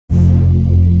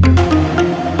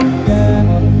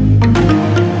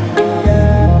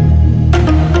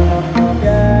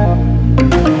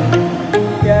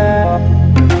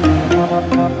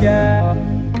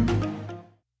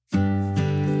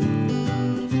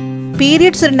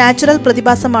Periods ഒരു natural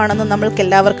പ്രതിഭാസമാണെന്ന് നമ്മൾക്ക്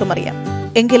എല്ലാവർക്കും അറിയാം.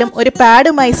 എങ്കിലും ഒരു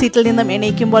പാഡുമായി സീറ്റിൽ നിന്നും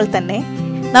എണീക്കുമ്പോൾ തന്നെ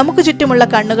നമുക്ക് ചുറ്റുമുള്ള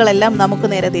കണ്ണുകളെല്ലാം നമുക്ക്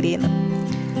നേരെ തിരിയുന്നു.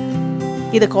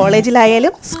 ഇത്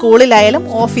കോളേജിലായാലും സ്കൂളിലായാലും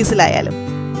ഓഫീസിലായാലും.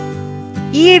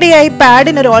 ഈയിടെയായി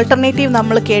പാഡിനൊരു ഓൾട്ടർനേറ്റീവ്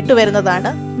നമ്മൾ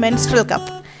കേട്ടുവരുന്നതാണ് മെൻസ്ട്രൽ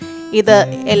കപ്പ്. ഇത്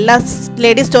എല്ലാ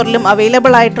ലേഡീസ് സ്റ്റോറിലും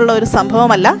അവൈലബിൾ ആയിട്ടുള്ള ഒരു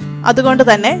സംഭവമല്ല. അതുകൊണ്ട്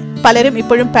തന്നെ പലരും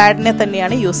ഇപ്പോഴും പാഡിനെ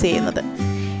തന്നെയാണ് യൂസ് ചെയ്യുന്നത്.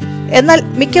 എന്നാൽ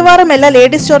മിക്കവാറും എല്ലാ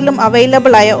ലേഡീസ് സ്റ്റോറിലും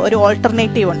അവൈലബിൾ ആയ ഒരു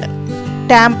ഓൾട്ടർനേറ്റീവ് ഉണ്ട്,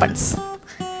 ടാമ്പൺസ്.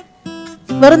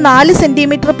 വെറും 4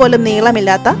 സെന്റിമീറ്റർ പോലും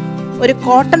നീളമില്ലാത്ത ഒരു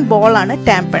കോട്ടൺ ബോളാണ്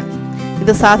ടാമ്പൺ.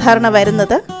 ഇത് സാധാരണ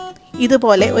വരുന്നത്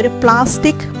ഇതുപോലെ ഒരു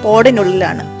പ്ലാസ്റ്റിക്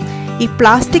പോഡിനുള്ളിലാണ്. ഈ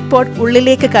പ്ലാസ്റ്റിക് പോഡ്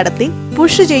ഉള്ളിലേക്ക് കടത്തി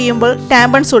പുഷ് ചെയ്യുമ്പോൾ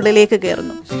ടാമ്പൺസ് ഉള്ളിലേക്ക്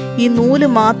കയറുന്നു. ഈ നൂല്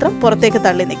മാത്രം പുറത്തേക്ക്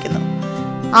തള്ളി നിൽക്കുന്നു.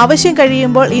 ആവശ്യം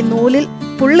കഴിയുമ്പോൾ ഈ നൂലിൽ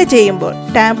പുള്ളി ചെയ്യുമ്പോൾ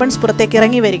ടാമ്പൺസ് പുറത്തേക്ക്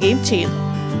ഇറങ്ങി വരികയും ചെയ്യുന്നു.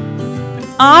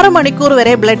 6 മണിക്കൂർ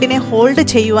വരെ ബ്ലഡിനെ ഹോൾഡ്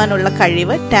ചെയ്യുവാനുള്ള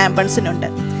കഴിവ് ടാമ്പൺസിനുണ്ട്.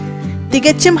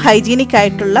 തികച്ചും ഹൈജീനിക്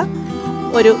ആയിട്ടുള്ള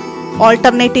ഒരു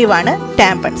ഓൾട്ടർനേറ്റീവാണ്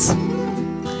ടാമ്പൺസ്.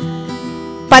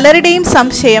 പലരുടെയും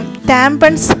സംശയം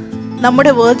ടാമ്പൺസ്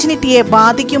നമ്മുടെ വെർജിനിറ്റിയെ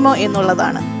ബാധിക്കുമോ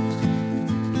എന്നുള്ളതാണ്.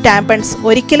 ടാമ്പൺസ്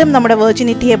ഒരിക്കലും നമ്മുടെ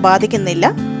വെർജിനിറ്റിയെ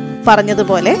ബാധിക്കുന്നില്ല.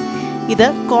 പറഞ്ഞതുപോലെ ഇത്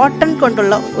കോട്ടൺ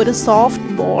കൊണ്ടുള്ള ഒരു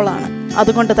സോഫ്റ്റ് ബോളാണ്.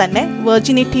 അതുകൊണ്ട് തന്നെ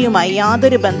വെർജിനിറ്റിയുമായി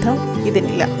യാതൊരു ബന്ധം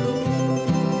ഇതിനില്ല.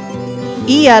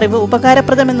 ഈ അറിവ്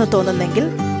ഉപകാരപ്രദമെന്ന് തോന്നുന്നെങ്കിൽ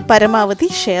പരമാവധി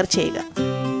ഷെയർ ചെയ്യുക.